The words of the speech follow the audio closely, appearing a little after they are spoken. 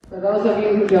For those of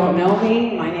you who don't know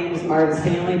me, my name is Marta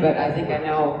Stanley, but I think I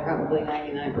know probably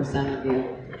 99% of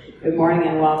you. Good morning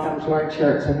and welcome to our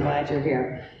church. I'm glad you're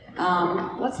here.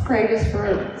 Let's pray just for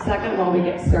a second while we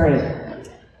get started.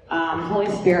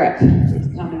 Holy Spirit,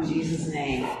 please come in Jesus'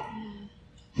 name.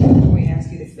 We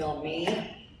ask you to fill me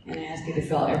and I ask you to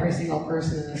fill every single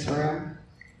person in this room.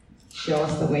 Show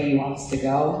us the way you want us to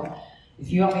go.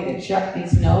 If you want me to check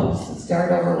these notes and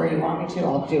start over where you want me to,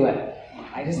 I'll do it.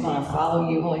 I just want to follow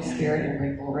you, Holy Spirit, and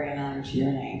bring glory and honor to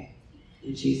your name.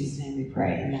 In Jesus' name we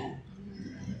pray, amen.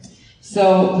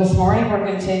 So this morning we're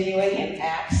continuing in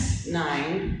Acts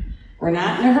 9. We're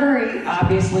not in a hurry,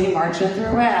 obviously, marching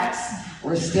through Acts.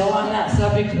 We're still on that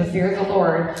subject of the fear of the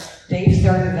Lord. Dave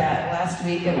started that last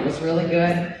week and it was really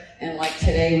good. And like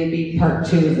today would be part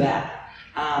 2 of that.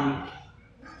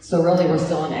 So really we're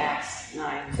still in Acts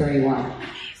 9:31.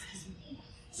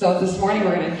 So this morning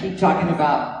we're going to keep talking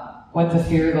about what the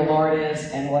fear of the Lord is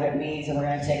and what it means, and we're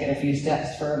going to take it a few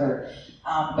steps further.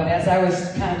 But as I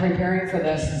was kind of preparing for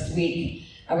this week,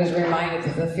 I was reminded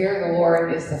that the fear of the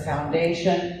Lord is the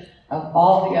foundation of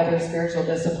all the other spiritual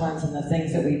disciplines and the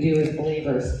things that we do as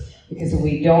believers. Because if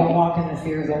we don't walk in the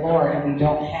fear of the Lord and we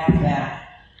don't have that,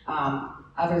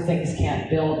 other things can't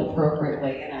build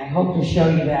appropriately. And I hope to show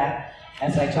you that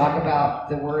as I talk about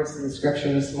the words in the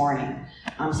scripture this morning.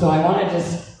 So I want to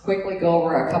just quickly go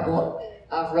over a couple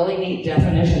of really neat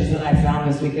definitions that I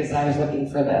found this week as I was looking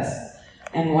for this.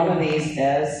 And one of these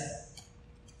is,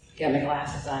 get my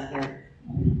glasses on here.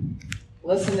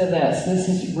 Listen to this. This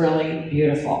is really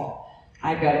beautiful.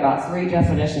 I've got about 3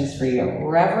 definitions for you.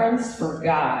 Reverence for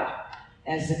God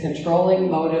as the controlling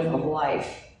motive of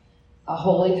life. A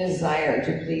holy desire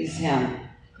to please Him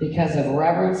because of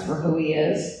reverence for who He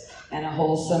is and a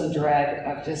wholesome dread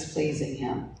of displeasing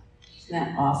Him. Isn't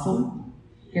that awesome?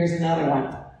 Here's another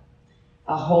one.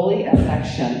 A holy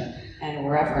affection and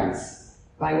reverence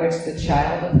by which the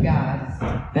child of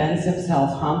God bends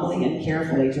himself humbly and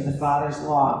carefully to the Father's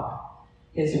law.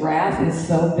 His wrath is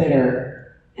so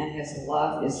bitter and His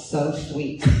love is so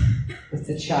sweet that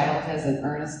the child has an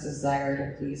earnest desire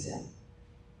to please Him.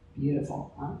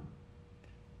 Beautiful, huh?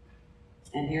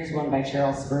 And here's one by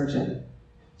Charles Spurgeon.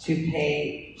 To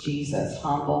pay Jesus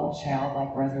humble,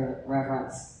 childlike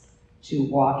reverence, to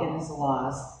walk in His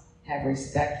laws, have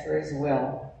respect for His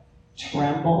will,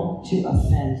 tremble to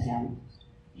offend Him,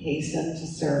 hasten to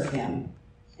serve Him,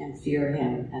 and fear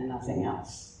Him and nothing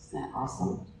else. Isn't that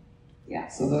awesome? Yeah,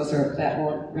 so those are that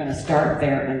we're going to start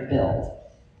there and build.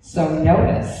 So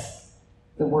notice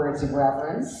the words of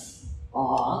reverence,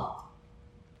 awe,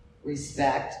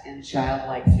 respect, and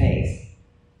childlike faith.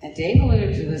 And Dave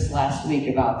alluded to this last week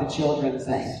about the children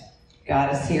thing.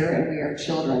 God is here and we are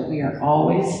children. We are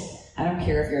always, I don't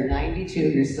care if you're 92,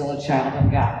 you're still a child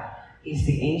of God. He's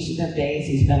the Ancient of Days.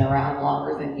 He's been around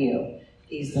longer than you.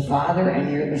 He's the Father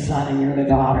and you're the Son and you're the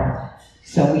daughter.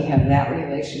 So we have that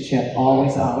relationship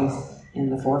always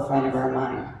in the forefront of our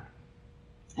mind.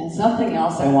 And something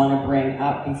else I want to bring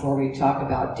up before we talk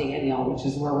about Daniel, which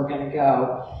is where we're going to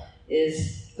go,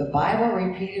 is the Bible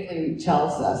repeatedly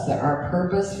tells us that our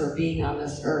purpose for being on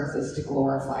this earth is to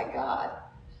glorify God.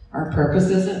 Our purpose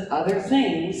isn't other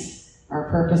things. Our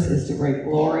purpose is to bring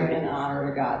glory and honor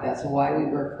to God. That's why we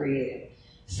were created.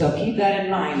 So keep that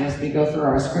in mind as we go through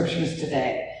our scriptures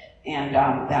today. And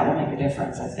that will make a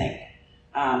difference, I think.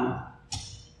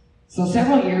 So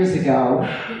several years ago,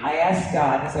 I asked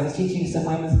God, as I was teaching some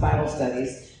women's Bible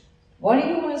studies, what do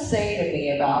you want to say to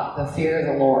me about the fear of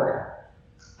the Lord?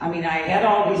 I mean, I had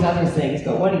all these other things,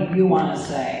 but what do you want to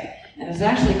say? And I was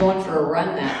actually going for a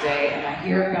run that day, and I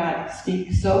hear God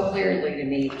speak so clearly to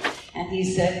me, and He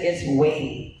said, it's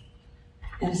weighty.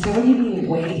 And so what do you mean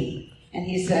weighty? And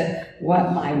He said,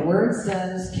 what my word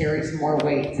says carries more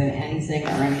weight than anything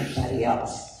or anybody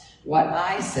else. What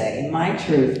I say, my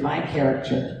truth, my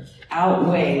character,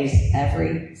 outweighs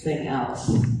everything else.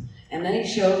 And then He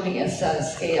showed me a set of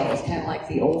scales, kind of like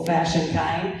the old-fashioned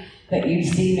kind that you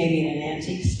see maybe in an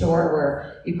antique store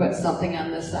where you put something on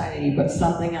this side and you put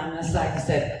something on this side. He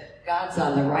said, God's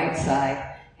on the right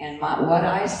side, and what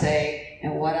I say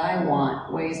and what I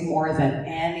want weighs more than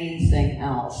anything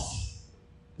else.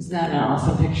 Isn't that an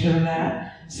awesome picture of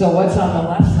that? So what's on the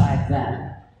left side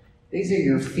then? These are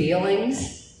your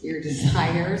feelings, your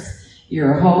desires,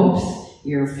 your hopes,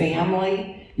 your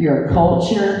family, your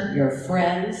culture, your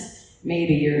friends,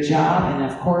 maybe your job, and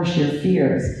of course your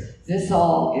fears. This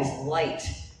all is light,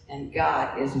 and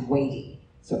God is weighty.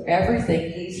 So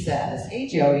everything He says, hey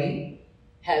Jody,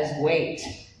 has weight.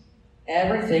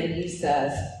 Everything He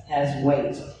says has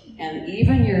weight. And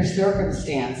even your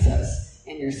circumstances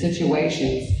and your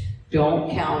situations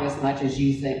don't count as much as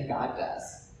you think God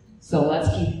does. So let's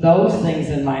keep those things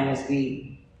in mind as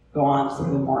we go on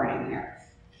through the morning here.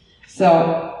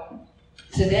 So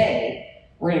today,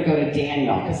 we're going to go to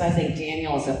Daniel, because I think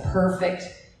Daniel is a perfect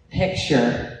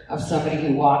picture of somebody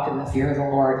who walked in the fear of the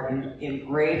Lord in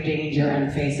grave danger in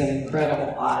the face of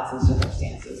incredible odds and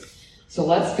circumstances. So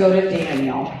let's go to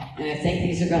Daniel, and I think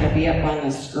these are going to be up on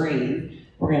the screen.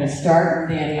 We're going to start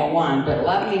in Daniel 1, but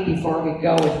let me, before we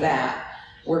go with that,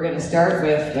 we're going to start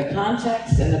with the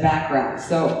context and the background.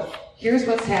 So here's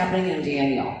what's happening in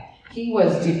Daniel. He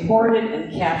was deported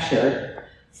and captured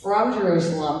from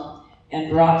Jerusalem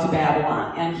and brought to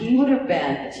Babylon, and he would have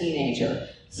been a teenager.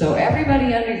 So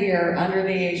everybody under here, under the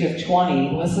age of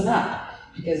 20, listen up,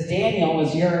 because Daniel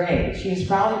was your age. He was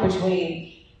probably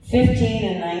between 15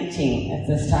 and 19 at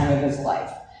this time of his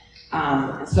life.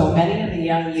 So many of the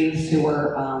young youths who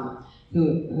were,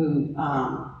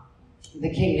 the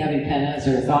king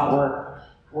Nebuchadnezzar thought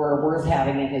were worth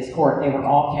having in his court, they were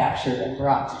all captured and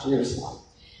brought to Jerusalem.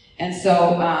 And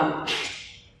so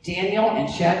Daniel and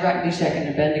Shadrach, Meshach, and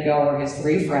Abednego were his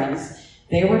three friends.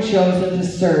 They were chosen to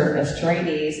serve as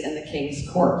trainees in the king's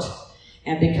court.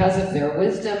 And because of their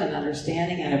wisdom and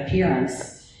understanding and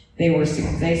appearance,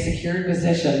 they secured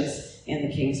positions in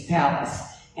the king's palace.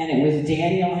 And it was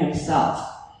Daniel himself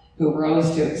who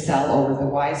rose to excel over the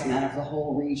wise men of the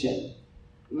whole region,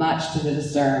 much to the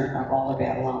discern of all the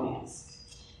Babylonians.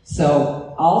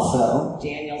 So also,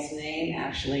 Daniel's name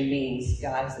actually means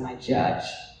God is my judge.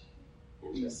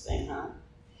 Interesting, huh?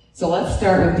 So let's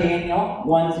start with Daniel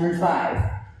 1 through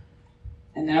 5.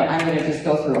 And then I'm going to just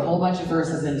go through a whole bunch of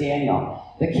verses in Daniel.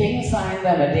 The king assigned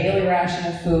them a daily ration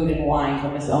of food and wine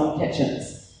from his own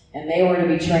kitchens. And they were to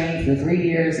be trained for 3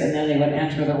 years, and then they would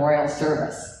enter the royal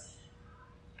service.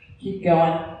 Keep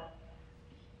going.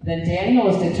 Then Daniel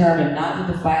was determined not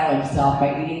to defile himself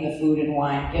by eating the food and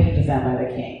wine given to them by the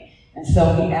king. And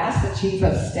so he asked the chief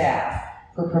of staff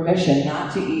for permission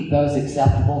not to eat those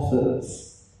acceptable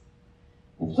foods.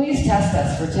 And please test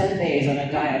us for 10 days on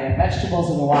a diet of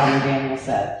vegetables and water, Daniel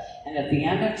said. And at the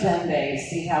end of 10 days,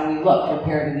 see how we look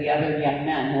compared to the other young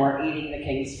men who are eating the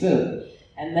king's food.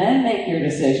 And then make your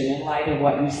decision in light of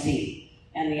what you see.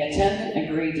 And the attendant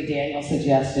agreed to Daniel's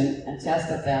suggestion and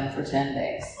tested them for 10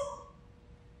 days.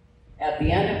 At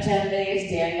the end of 10 days,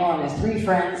 Daniel and his three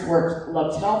friends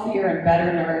looked healthier and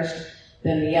better nourished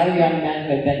than the other young men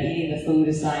who had been eating the food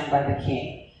assigned by the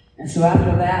king. And so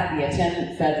after that, the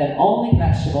attendant fed them only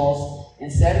vegetables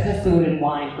instead of the food and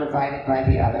wine provided by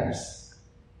the others.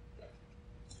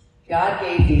 God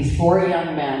gave these four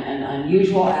young men an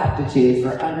unusual aptitude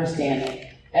for understanding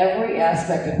every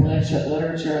aspect of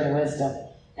literature and wisdom,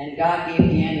 and God gave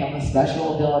Daniel the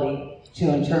special ability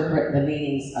to interpret the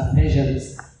meanings of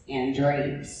visions and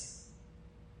dreams.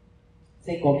 I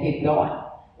think we'll keep going.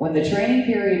 When the training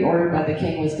period ordered by the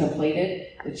king was completed,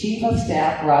 the chief of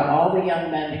staff brought all the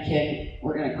young men to King,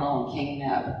 we're going to call him King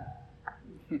Neb.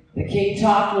 The king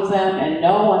talked with them, and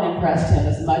no one impressed him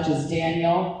as much as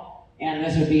Daniel, and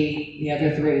this would be the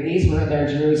other three. These were their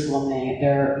Jerusalem names,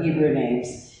 their Hebrew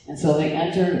names. And so they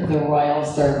entered the royal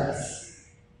service.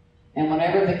 And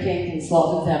whenever the king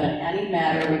consulted them in any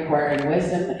matter requiring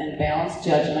wisdom and balanced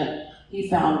judgment, he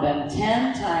found them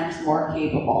 10 times more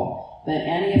capable than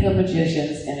any of the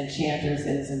magicians and enchanters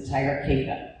in his entire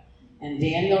kingdom. And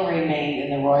Daniel remained in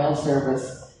the royal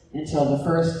service until the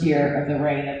first year of the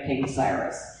reign of King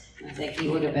Cyrus. I think he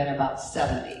would have been about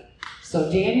 70.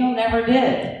 So Daniel never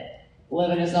did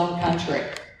live in his own country.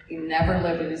 He never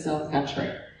lived in his own country.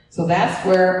 So that's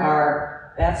where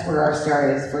our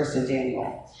start is, first in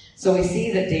Daniel. So we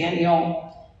see that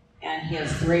Daniel and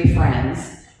his three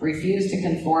friends refused to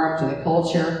conform to the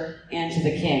culture and to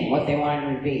the king, what they wanted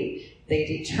him to be. They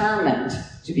determined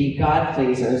to be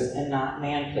God-pleasers and not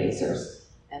man-pleasers.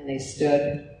 And they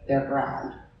stood their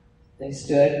ground. They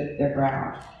stood their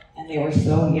ground. And they were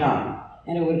so young.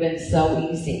 And it would have been so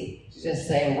easy to just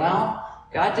say, well,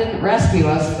 God didn't rescue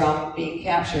us from being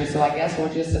captured, so I guess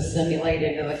we'll just assimilate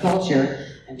into the culture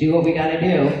and do what we got to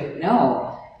do.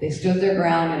 No. They stood their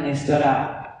ground and they stood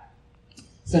up.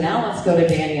 So now let's go to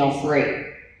Daniel 3.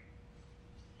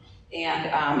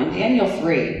 And in Daniel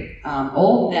 3,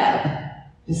 old Neb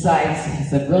decides,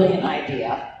 it's a brilliant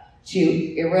idea,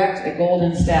 to erect a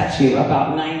golden statue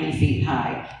about 90 feet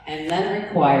high and then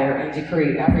require and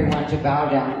decree everyone to bow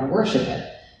down and worship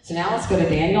it. So now let's go to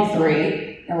Daniel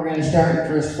 3, and we're going to start at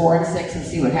verse 4 and 6 and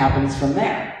see what happens from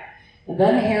there. And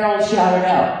then a herald shouted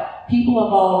out, "People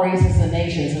of all races and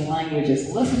nations and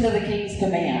languages, listen to the king's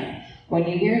command. When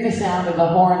you hear the sound of the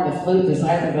horn, the flute, the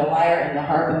zither, the lyre, and the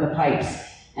harp and the pipes,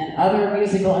 and other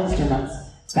musical instruments,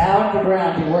 bow to the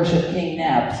ground to worship King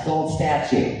Neb's gold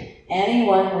statue.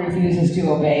 Anyone who refuses to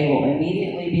obey will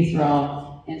immediately be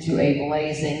thrown into a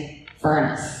blazing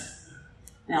furnace.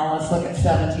 Now let's look at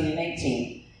 17 and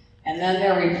 18. And then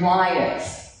their reply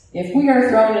is, if we are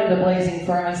thrown into the blazing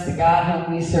furnace, the God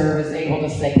whom we serve is able to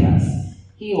save us.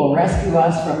 He will rescue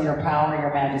us from your power,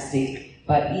 your majesty.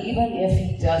 But even if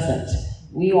he doesn't,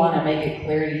 we want to make it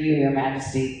clear to you, your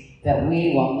majesty, that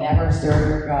we will never serve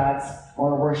your gods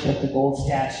or worship the gold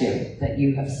statue that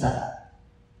you have set up.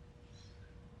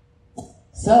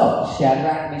 So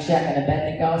Shadrach, Meshach, and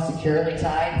Abednego, securely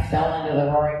tied, fell into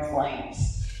the roaring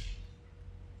flames.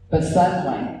 But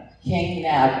suddenly, King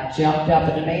Neb jumped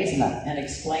up in amazement and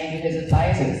exclaimed to his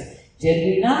advisors, did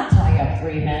we not tie up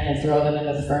 3 men and throw them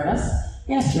into the furnace?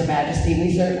 Yes, your majesty,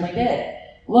 we certainly did.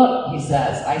 Look, he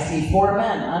says, I see 4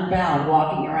 men unbound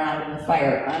walking around in the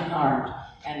fire unharmed,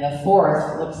 and the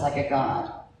 4th looks like a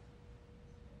god.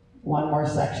 One more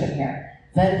section here.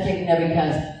 Then King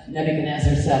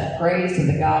Nebuchadnezzar said, praise to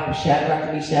the God of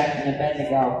Shadrach, Meshach, and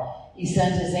Abednego. He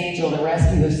sent his angel to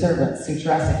rescue his servants who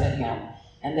trusted in him.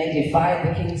 And they defied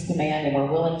the king's command and were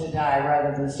willing to die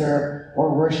rather than serve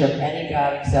or worship any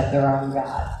god except their own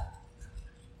God.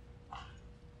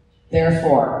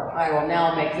 Therefore, I will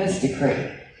now make this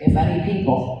decree. If any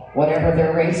people, whatever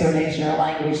their race or nation or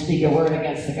language, speak a word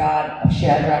against the God of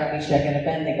Shadrach, Meshach, and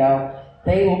Abednego,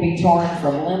 they will be torn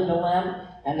from limb to limb,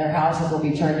 and their houses will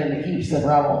be turned into heaps of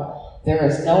rubble. There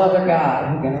is no other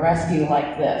God who can rescue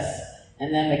like this.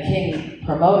 And then the king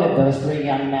promoted those 3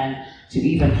 young men to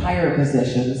even higher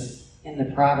positions in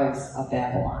the province of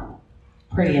Babylon.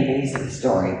 Pretty amazing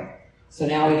story. So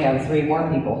now we have 3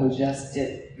 more people who just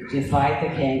defied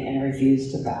the king and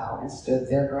refused to bow and stood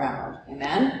their ground.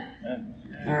 Amen?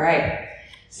 Amen. All right.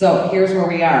 So here's where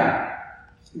we are.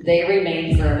 They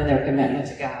remained firm in their commitment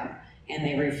to God, and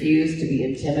they refused to be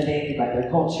intimidated by their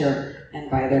culture and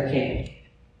by their king.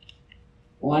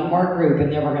 One more group,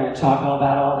 and then we're going to talk all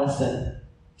about all this and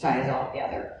tie it all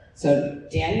together. So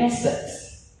Daniel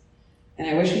 6. And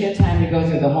I wish we had time to go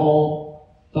through the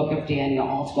whole book of Daniel,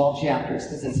 all 12 chapters,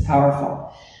 because it's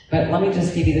powerful. But let me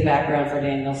just give you the background for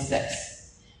Daniel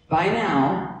 6. By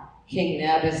now, King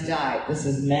Neb has died. This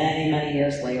is many, many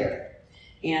years later.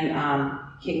 And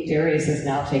King Darius has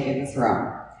now taken the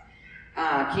throne.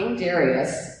 King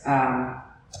Darius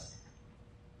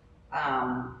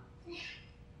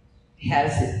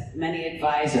has many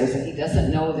advisors, and he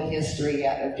doesn't know the history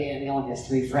yet of Daniel and his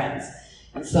 3 friends.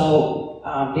 And so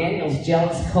Daniel's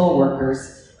jealous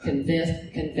co-workers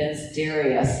convinced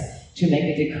Darius to make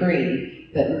a decree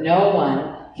that no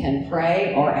one can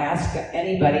pray or ask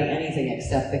anybody anything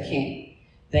except the king.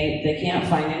 They can't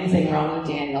find anything wrong with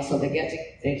Daniel, so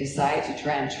they decide to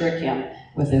try and trick him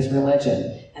with his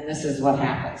religion. And this is what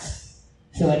happens.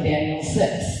 So in Daniel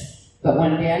 6, but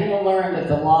when Daniel learned that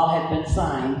the law had been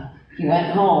signed, he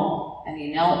went home and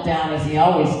he knelt down as he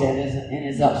always did in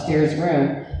his upstairs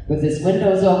room with his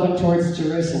windows open towards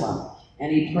Jerusalem.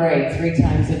 And he prayed 3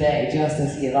 times a day, just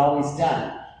as he had always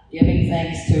done, giving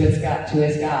thanks to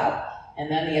his God. And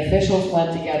then the officials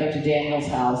went together to Daniel's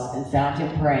house and found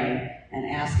him praying and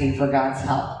asking for God's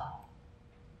help.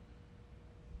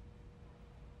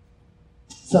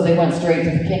 So they went straight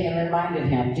to the king and reminded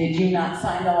him, did you not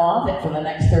sign the law that for the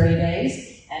next 30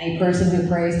 days, any person who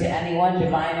prays to anyone,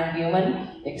 divine or human,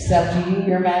 except to you,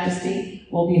 your majesty,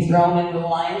 will be thrown into the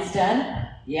lion's den?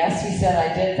 Yes, he said,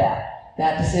 I did that.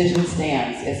 That decision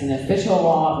stands. It's an official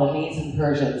law of the Medes and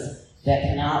Persians that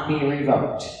cannot be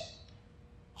revoked.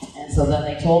 And so then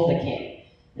they told the king,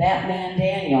 that man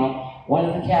Daniel, one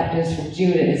of the captives from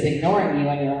Judah, is ignoring you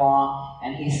and your law,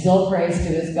 and he still prays to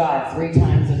his God 3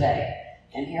 times a day.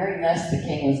 And hearing this, the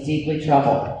king was deeply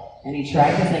troubled, and he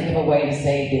tried to think of a way to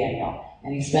save Daniel.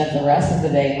 And he spent the rest of the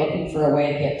day looking for a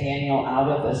way to get Daniel out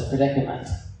of this predicament.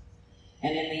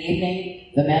 And in the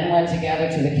evening, the men went together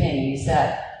to the king, and he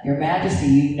said, your majesty,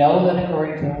 you know that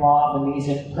according to the law of the Medes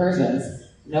and Persians,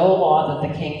 no law that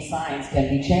the king signs can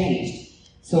be changed.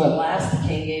 So at last the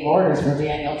king gave orders for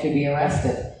Daniel to be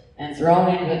arrested and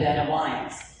thrown into the den of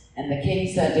lions. And the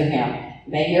king said to him,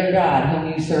 may your God,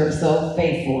 whom you serve so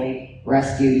faithfully,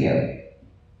 rescue you.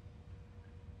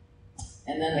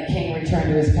 And then the king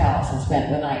returned to his palace and spent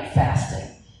the night fasting.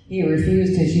 He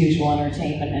refused his usual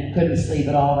entertainment and couldn't sleep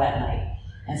at all that night.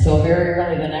 And so very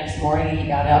early the next morning he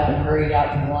got up and hurried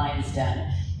out to the lion's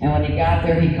den. And when he got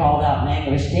there, he called out in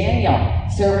anguish, Daniel,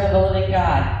 servant of the living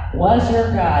God, was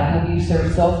your God, whom you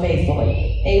serve so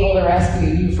faithfully, able to rescue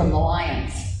you from the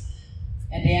lions?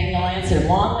 And Daniel answered,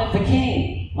 long live the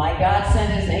king. My God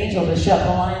sent his angel to shut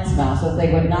the lion's mouth so that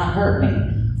they would not hurt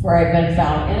me, for I have been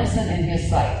found innocent in his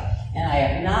sight, and I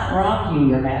have not wronged you,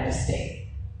 your majesty.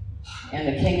 And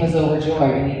the king was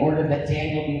overjoyed, and he ordered that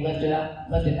Daniel be lifted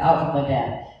out from the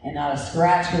den, and not a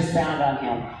scratch was found on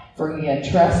him, for he had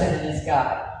trusted in his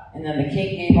God. And then the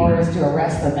king gave orders to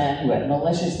arrest the men who had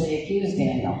maliciously accused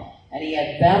Daniel, and he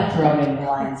had them thrown into the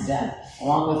lion's den,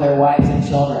 along with their wives and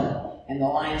children. And the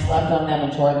lions leapt on them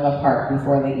and tore them apart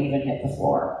before they even hit the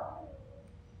floor.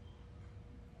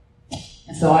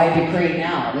 And so I decree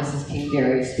now, this is King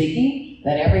Darius speaking,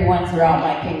 that everyone throughout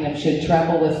my kingdom should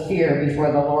tremble with fear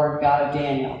before the Lord God of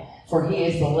Daniel, for he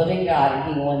is the living God,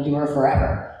 and he will endure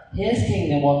forever. His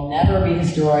kingdom will never be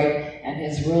destroyed, and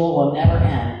his rule will never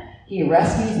end. He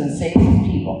rescues and saves his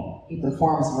people. He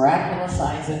performs miraculous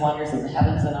signs and wonders in the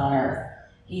heavens and on earth.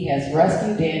 He has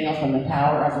rescued Daniel from the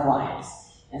power of the lions.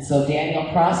 And so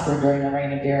Daniel prospered during the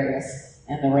reign of Darius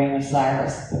and the reign of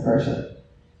Cyrus the Persian.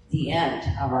 The end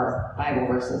of our Bible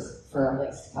verses for at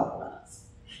least a couple minutes.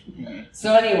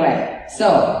 So anyway,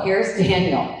 here's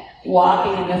Daniel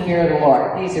walking in the fear of the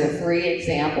Lord. These are 3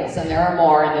 examples, and there are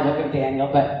more in the book of Daniel,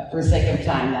 but for sake of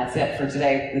time, that's it for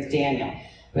today with Daniel.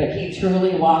 But he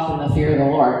truly walked in the fear of the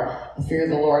Lord. The fear of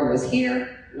the Lord was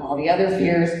here, and all the other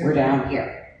fears were down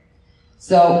here.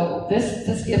 So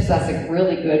this gives us a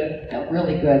really good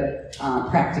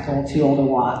practical tool to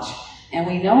watch. And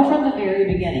we know from the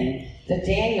very beginning that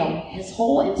Daniel, his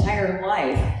whole entire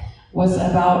life was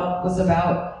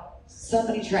about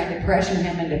somebody trying to pressure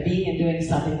him into being and doing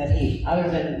something that other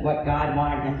than what God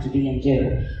wanted him to be and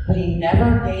do. But he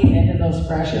never gave into those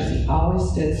pressures. He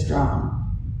always stood strong.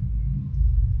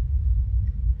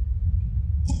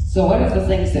 So what are the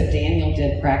things that Daniel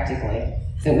did practically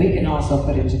that we can also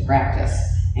put into practice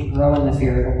and grow in the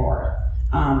fear of the Lord?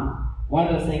 One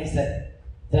of the things that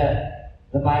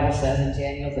the Bible says in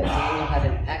Daniel, that Daniel had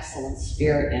an excellent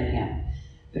spirit in him.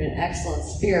 But an excellent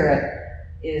spirit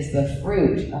is the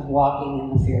fruit of walking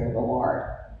in the fear of the Lord.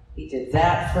 He did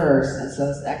that first, and so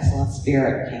his excellent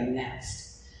spirit came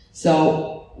next.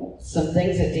 So some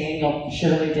things that Daniel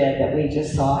surely did that we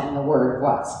just saw in the Word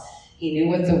was, he knew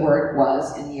what the Word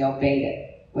was, and he obeyed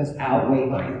it without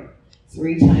wavering.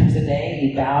 3 times a day,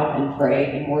 he bowed and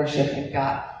prayed and worshiped and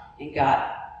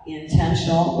got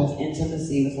intentional with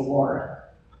intimacy with the Lord.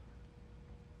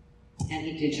 And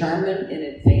he determined in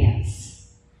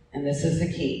advance, and this is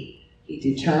the key, he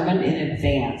determined in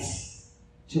advance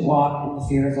to walk in the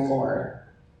fear of the Lord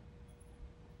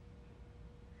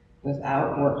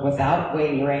without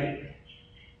wavering,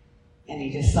 and he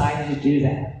decided to do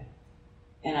that.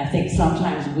 And I think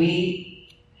sometimes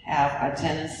we have a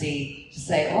tendency to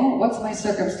say, oh, what's my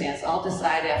circumstance? I'll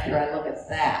decide after I look at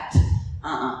that.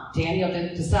 Daniel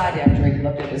didn't decide after he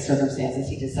looked at his circumstances.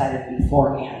 He decided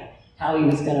beforehand how he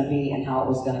was going to be and how it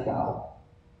was going to go.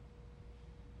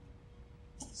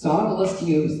 So I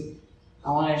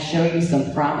want to show you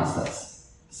some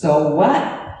promises. So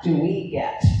what do we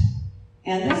get?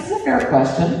 And this is a fair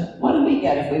question. What do we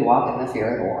get if we walk in the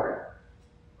fear of the Lord?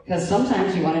 Because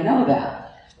sometimes you want to know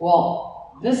that.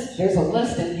 Well, there's a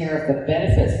list in here of the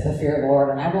benefits of the fear of the Lord,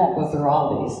 and I won't go through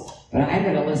all these, but I'm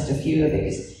going to list a few of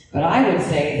these. But I would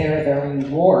say they're the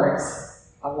rewards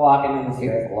of walking in the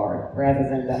fear of the Lord rather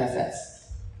than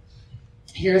benefits.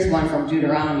 Here's one from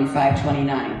Deuteronomy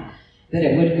 5:29, that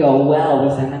it would go well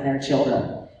with them and their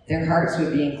children. Their hearts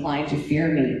would be inclined to fear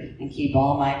me and keep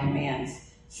all my commands,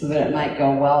 so that it might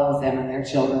go well with them and their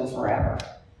children forever.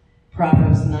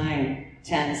 Proverbs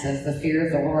 9:10 says, the fear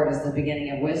of the Lord is the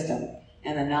beginning of wisdom,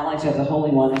 and the knowledge of the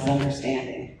Holy One is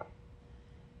understanding.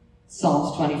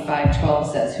 Psalms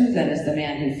 25:12 says, who then is the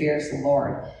man who fears the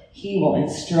Lord? He will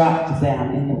instruct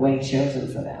them in the way chosen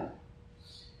for them.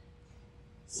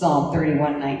 Psalm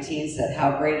 31:19 said,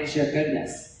 how great is your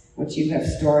goodness, which you have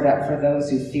stored up for those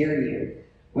who fear you,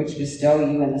 which bestow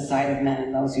you in the sight of men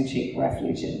and those who take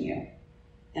refuge in you.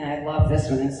 And I love this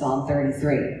one in Psalm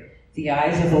 33. The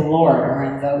eyes of the Lord are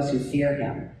on those who fear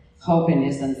him, hope in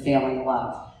his unfailing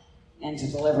love, and to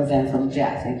deliver them from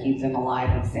death and keep them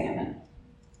alive in famine.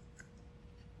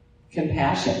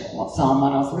 Compassion. Well, Psalm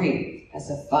 103. As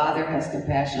a father has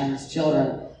compassion on his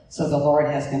children, so the Lord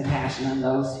has compassion on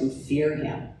those who fear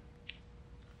him.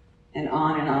 And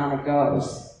on it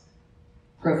goes.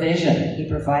 Provision. He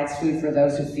provides food for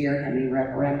those who fear him. He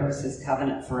remembers his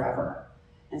covenant forever.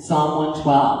 And Psalm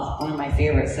 112, one of my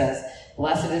favorites, says,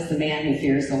 blessed is the man who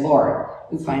fears the Lord,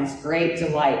 who finds great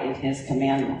delight in his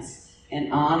commandments.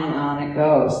 And on it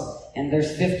goes. And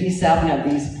there's 57 of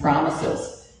these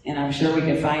promises, and I'm sure we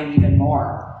could find even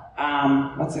more.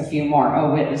 What's a few more?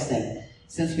 Oh, witnessing.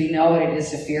 Since we know what it is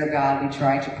to fear God, we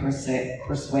try to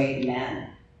persuade men.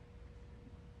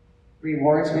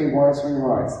 Rewards,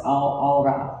 all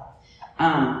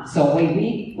around. So when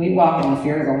we walk in the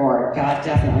fear of the Lord, God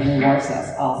definitely rewards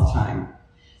us all the time.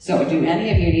 So do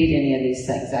any of you need any of these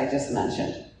things I just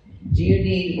mentioned? Do you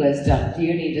need wisdom? Do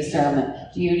you need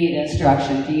discernment? Do you need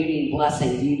instruction? Do you need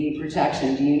blessing? Do you need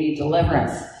protection? Do you need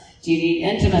deliverance? Do you need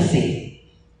intimacy?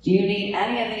 Do you need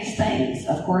any of these things?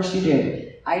 Of course you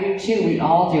do. I do too. We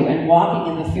all do. And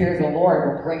walking in the fear of the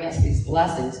Lord will bring us these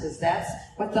blessings, because that's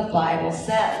what the Bible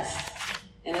says.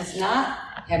 And it's not,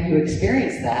 have you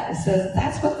experienced that? It says,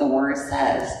 that's what the Word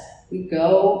says. We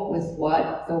go with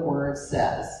what the Word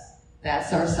says.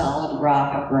 That's our solid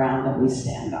rock of ground that we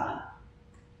stand on.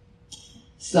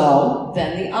 So,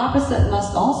 then the opposite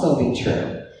must also be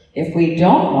true. If we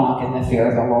don't walk in the fear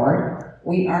of the Lord,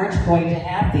 we aren't going to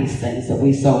have these things that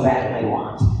we so badly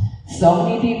want. So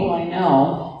many people I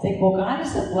know think, well, God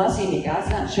isn't blessing me. God's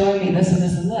not showing me this and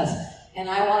this and this. And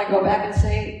I want to go back and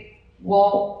say,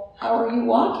 well, how are you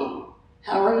walking?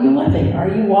 How are you living?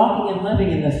 Are you walking and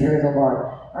living in the fear of the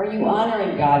Lord? Are you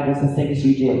honoring God with the things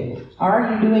you do?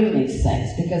 Are you doing these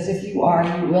things? Because if you are,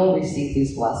 you will receive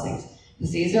these blessings.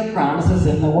 Because these are promises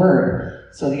in the Word.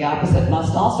 So the opposite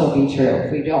must also be true.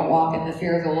 If we don't walk in the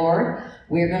fear of the Lord,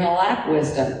 we're going to lack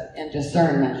wisdom and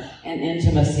discernment and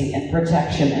intimacy and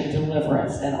protection and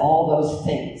deliverance and all those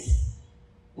things.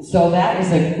 And so that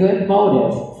is a good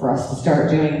motive for us to start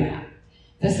doing that.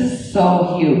 This is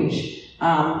so huge.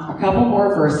 A couple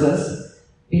more verses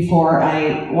before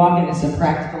I walk into some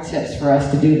practical tips for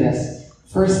us to do this.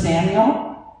 1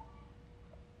 Samuel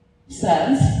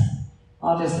says,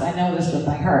 I know this with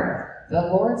my heart. The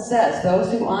Lord says,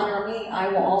 those who honor me, I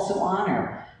will also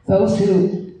honor. Those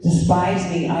who despise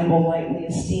me, I will lightly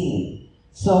esteem.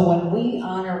 So when we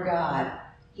honor God,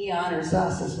 He honors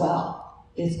us as well.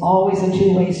 It's always a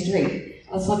two-way street.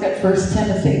 Let's look at 1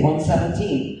 Timothy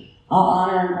 1:17. All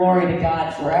honor and glory to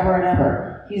God forever and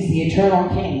ever. He's the eternal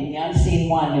King, the unseen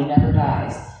one who never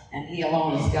dies, and He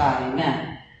alone is God.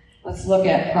 Amen. Let's look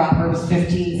at Proverbs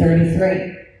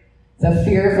 15:33. The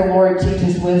fear of the Lord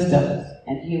teaches wisdom,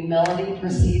 and humility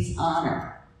precedes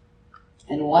honor.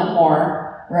 And one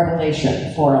more,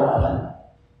 Revelation 4:11.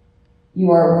 You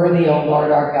are worthy, O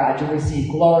Lord our God, to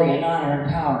receive glory and honor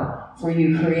and power, for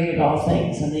you created all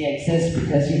things, and they exist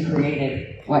because you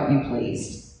created what you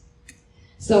pleased.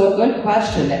 So a good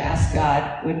question to ask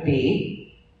God would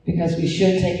be, because we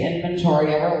should take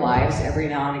inventory of our lives every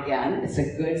now and again. It's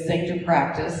a good thing to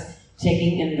practice,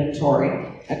 taking inventory.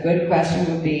 A good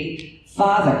question would be,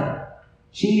 Father,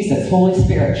 Jesus, Holy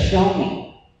Spirit, show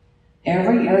me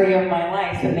every area of my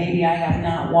life that maybe I have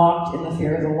not walked in the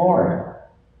fear of the Lord.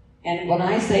 And when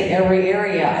I say every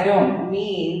area, I don't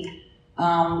mean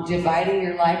dividing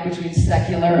your life between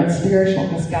secular and spiritual,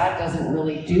 because God doesn't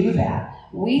really do that.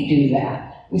 We do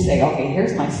that. We say, okay,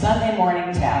 here's my Sunday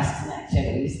morning tasks and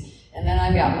activities, and then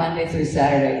I've got Monday through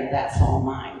Saturday, and that's all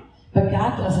mine. But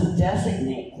God doesn't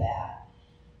designate that.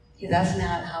 That's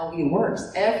not how He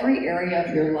works. Every area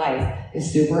of your life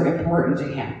is super important to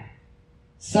Him.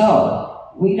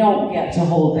 So, we don't get to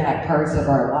hold back parts of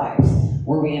our lives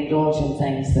where we indulge in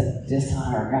things that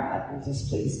dishonor God and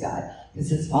displease God,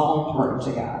 because it's all important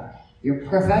to God. Your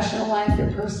professional life,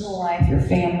 your personal life, your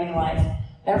family life,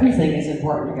 everything is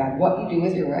important to God. What you do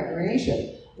with your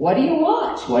recreation. What do you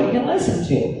watch? What do you listen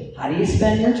to? How do you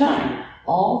spend your time?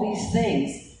 All these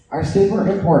things are super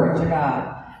important to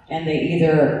God. And they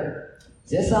either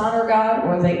dishonor God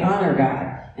or they honor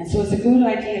God. And so it's a good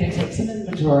idea to take some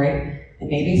inventory and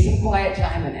maybe some quiet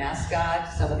time and ask God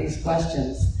some of these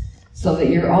questions so that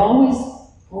you're always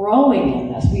growing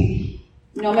in this.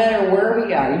 No matter where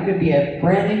we are, you could be a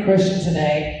brand new Christian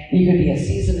today, you could be a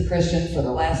seasoned Christian for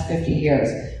the last 50 years.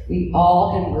 We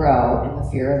all can grow in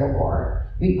the fear of the Lord.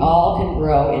 We all can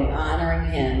grow in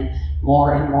honoring Him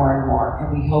more and more and more,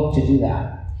 and we hope to do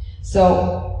that.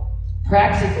 So,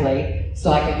 practically,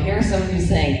 so I can hear some of you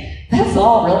saying, that's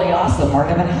all really awesome,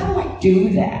 Marta, but how do I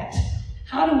do that?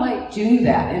 How do I do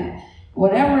that? And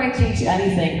whenever I teach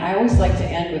anything, I always like to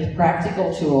end with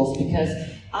practical tools, because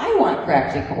I want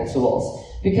practical tools.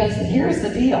 Because here's the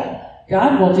deal.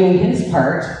 God will do His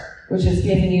part, which is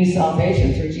giving you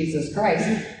salvation through Jesus Christ.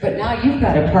 But now you've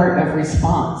got a part of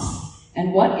response.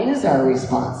 And what is our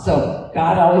response? So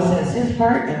God always has His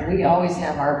part, and we always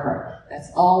have our part.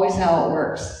 That's always how it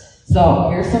works. So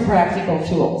here's some practical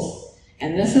tools.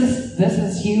 And this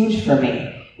is huge for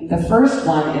me. The first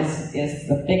one is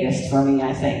the biggest for me,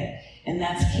 I think. And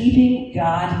that's keeping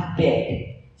God big.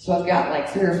 So I've got like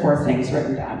 3 or 4 things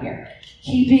written down here.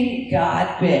 Keeping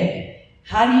God big.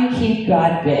 How do you keep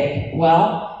God big?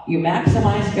 Well, you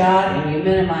maximize God and you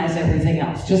minimize everything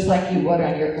else, just like you would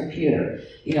on your computer.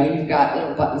 You know, you've got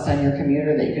little buttons on your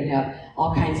computer that you can have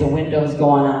all kinds of windows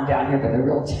going on down here, but they're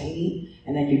real tiny,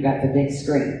 and then you've got the big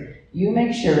screen. You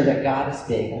make sure that God is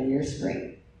big on your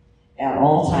screen. at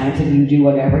all times, and you do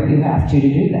whatever you have to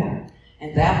do that.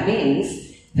 And that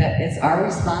means that it's our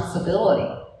responsibility.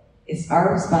 It's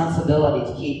our responsibility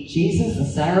to keep Jesus the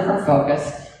center of our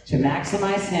focus, to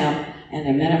maximize Him, and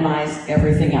to minimize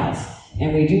everything else.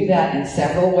 And we do that in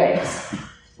several ways.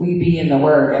 We be in the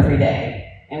Word every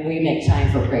day, and we make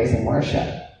time for praise and worship.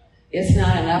 It's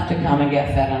not enough to come and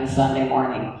get fed on Sunday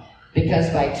morning, because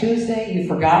by Tuesday you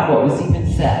forgot what was even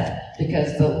said,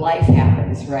 because the life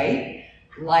happens, right?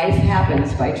 Life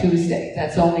happens by Tuesday.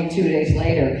 That's only 2 days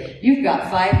later. You've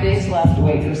got 5 days left to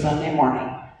wait for Sunday morning.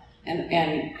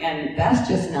 And that's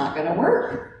just not going to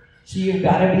work. So you've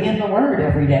got to be in the Word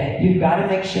every day. You've got to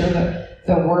make sure that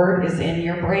the Word is in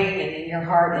your brain and in your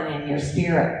heart and in your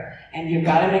spirit. And you've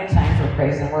got to make time for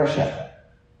praise and worship.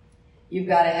 You've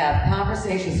got to have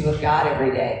conversations with God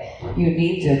every day. You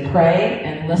need to pray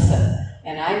and listen.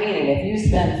 And I mean it. If you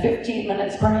spend 15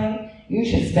 minutes praying, you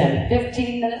should spend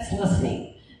 15 minutes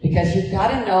listening, because you've got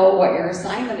to know what your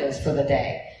assignment is for the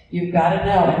day. You've got to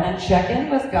know, and then check in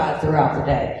with God throughout the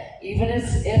day. Even if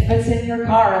it's in your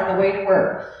car on the way to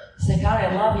work. Say, God,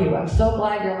 I love you. I'm so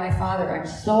glad you're my Father. I'm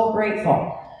so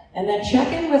grateful. And then check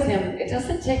in with Him. It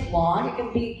doesn't take long. It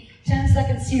can be 10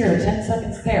 seconds here, 10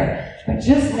 seconds there. But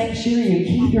just make sure you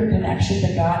keep your connection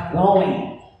to God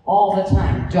going all the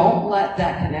time. Don't let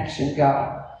that connection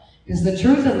go. Because the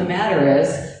truth of the matter is,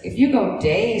 if you go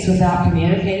days without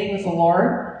communicating with the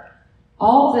Lord,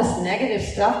 all this negative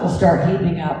stuff will start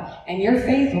heaping up, and your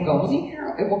faith will go,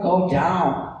 it will go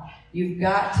down. You've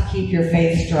got to keep your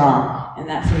faith strong, and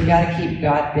that's why you got to keep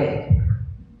God big.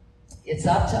 It's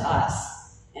up to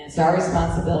us, and it's our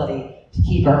responsibility to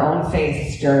keep our own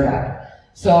faith stirred up.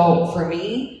 So for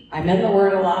me, I'm in the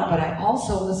Word a lot, but I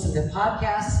also listen to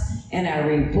podcasts, and I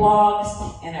read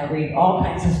blogs, and I read all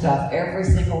kinds of stuff every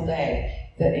single day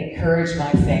that encourage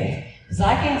my faith. Because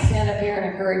I can't stand up here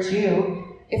and encourage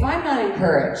you if I'm not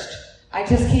encouraged. I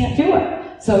just can't do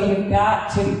it. So you've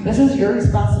got to, this is your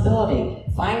responsibility.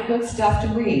 Find good stuff to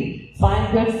read.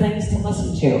 Find good things to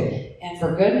listen to. And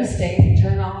for goodness sake,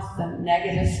 turn off the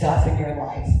negative stuff in your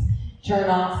life. Turn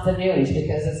off the news,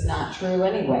 because it's not true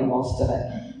anyway, most of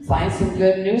it. Find some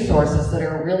good news sources that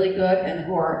are really good and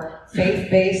who are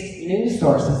faith-based news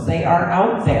sources. They are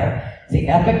out there. The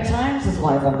Epoch Times is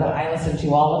one of them that I listen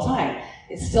to all the time.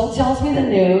 It still tells me the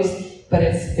news, but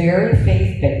it's very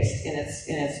faith-based in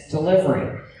its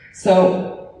delivery.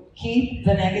 So keep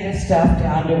the negative stuff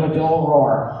down to a dull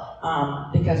roar,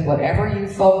 because whatever you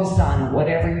focus on,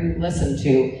 whatever you listen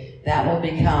to, that will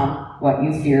become what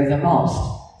you fear the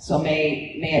most. So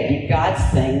may it be God's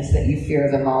things that you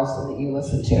fear the most and that you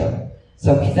listen to.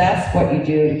 So that's what you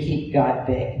do to keep God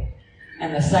big.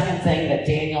 And the second thing that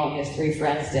Daniel and his 3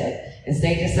 friends did is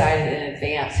they decided in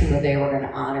advance who they were going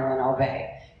to honor and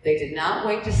obey. They did not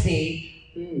wait to see,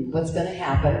 what's going to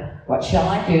happen? What shall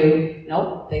I do?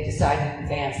 Nope. They decided in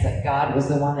advance that God was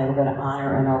the one they were going to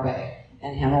honor and obey,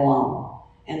 and Him alone.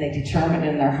 And they determined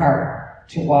in their heart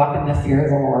to walk in the fear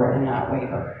of the Lord and not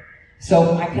waver.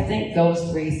 So I can think those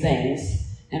 3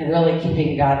 things, and really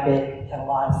keeping God big had a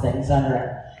lot of things under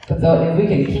it. But if we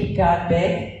can keep God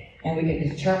big, and we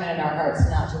can determine in our hearts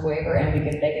not to waver, and we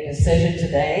can make a decision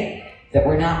today that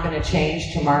we're not going to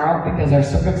change tomorrow because our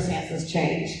circumstances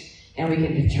change, and we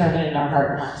can determine in our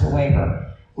heart not to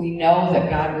waver. We know that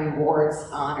God rewards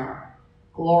honor.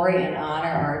 Glory and honor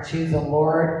are to the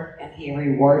Lord, and He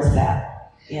rewards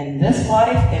that in this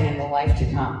life and in the life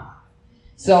to come.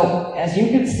 So, as you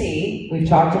can see, we've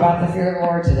talked about the fear of the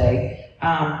Lord today.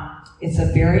 It's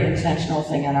a very intentional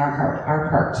thing in our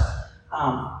part.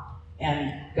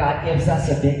 And God gives us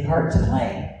a big part to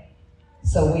play.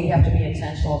 So we have to be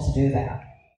intentional to do that.